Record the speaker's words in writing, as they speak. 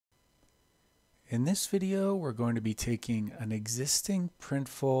In this video, we're going to be taking an existing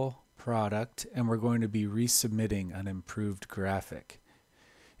Printful product and we're going to be resubmitting an improved graphic.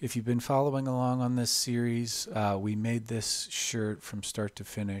 If you've been following along on this series, we made this shirt from start to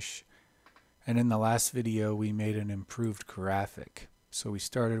finish. And in the last video, we made an improved graphic. So we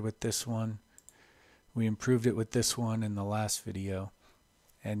started with this one. We improved it with this one in the last video.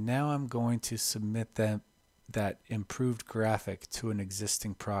 And now I'm going to submit that improved graphic to an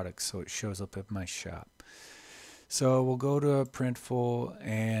existing product so it shows up at my shop. So we'll go to Printful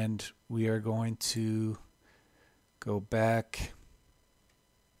and we are going to go back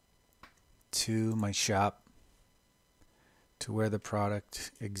to my shop to where the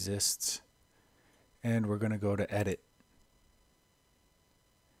product exists, and we're going to go to edit.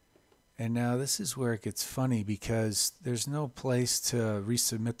 And now this is where it gets funny because there's no place to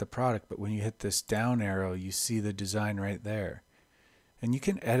resubmit the product, but when you hit this down arrow, you see the design right there. And you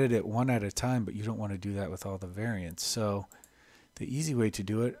can edit it one at a time, but you don't want to do that with all the variants. So the easy way to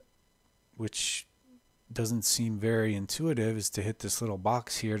do it, which doesn't seem very intuitive, is to hit this little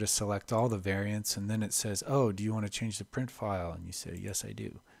box here to select all the variants, and then it says, oh, do you want to change the print file? And you say, yes, I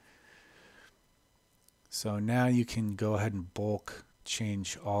do. So now you can go ahead and bulk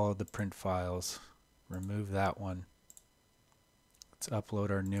change all of the print files. Remove that one. Let's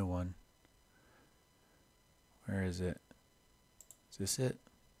upload our new one. Where is it? Is this it?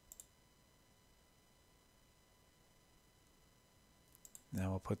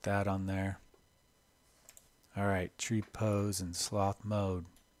 Now we'll put that on there. Alright, tree pose and sloth mode.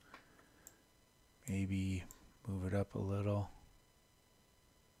 Maybe move it up a little.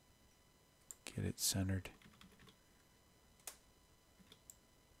 Get it centered.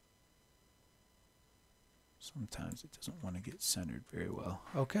 Sometimes it doesn't want to get centered very well.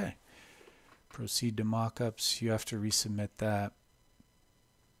 Okay. Proceed to mockups. You have to resubmit that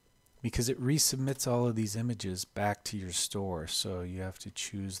because it resubmits all of these images back to your store. So you have to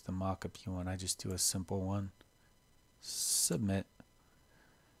choose the mockup you want. I just do a simple one. Submit.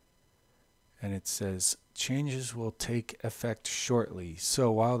 And it says changes will take effect shortly.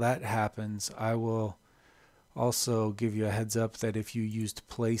 So while that happens, I will also give you a heads up that if you used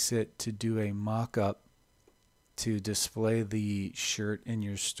Placeit to do a mockup to display the shirt in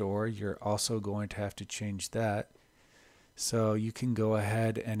your store, you're also going to have to change that. So you can go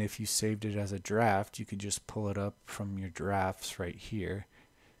ahead, and if you saved it as a draft, you could just pull it up from your drafts right here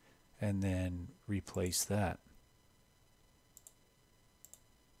and then replace that.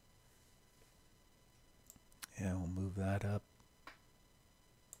 And we'll move that up.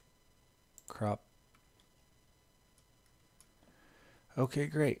 Crop. Okay,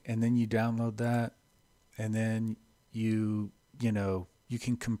 great. And then you download that. And then you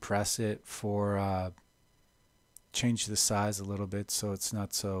can compress it for change the size a little bit so it's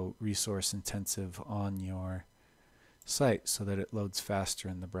not so resource intensive on your site so that it loads faster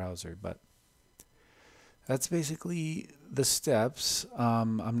in the browser. But that's basically the steps.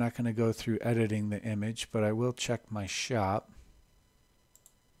 I'm not going to go through editing the image, but I will check my shop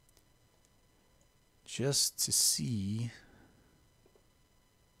just to see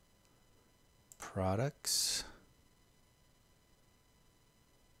products,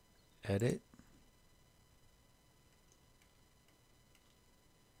 edit,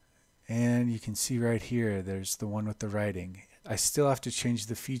 and you can see right here there's the one with the writing. I still have to change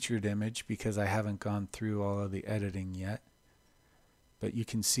the featured image because I haven't gone through all of the editing yet, but you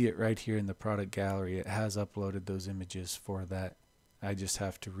can see it right here in the product gallery. It has uploaded those images for that. I just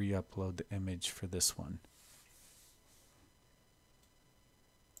have to re-upload the image for this one.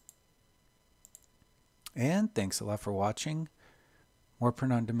 And thanks a lot for watching. More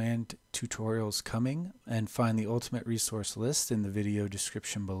print-on-demand tutorials coming, and find the ultimate resource list in the video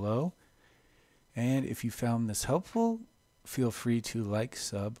description below. And if you found this helpful, feel free to like,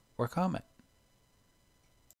 sub, or comment.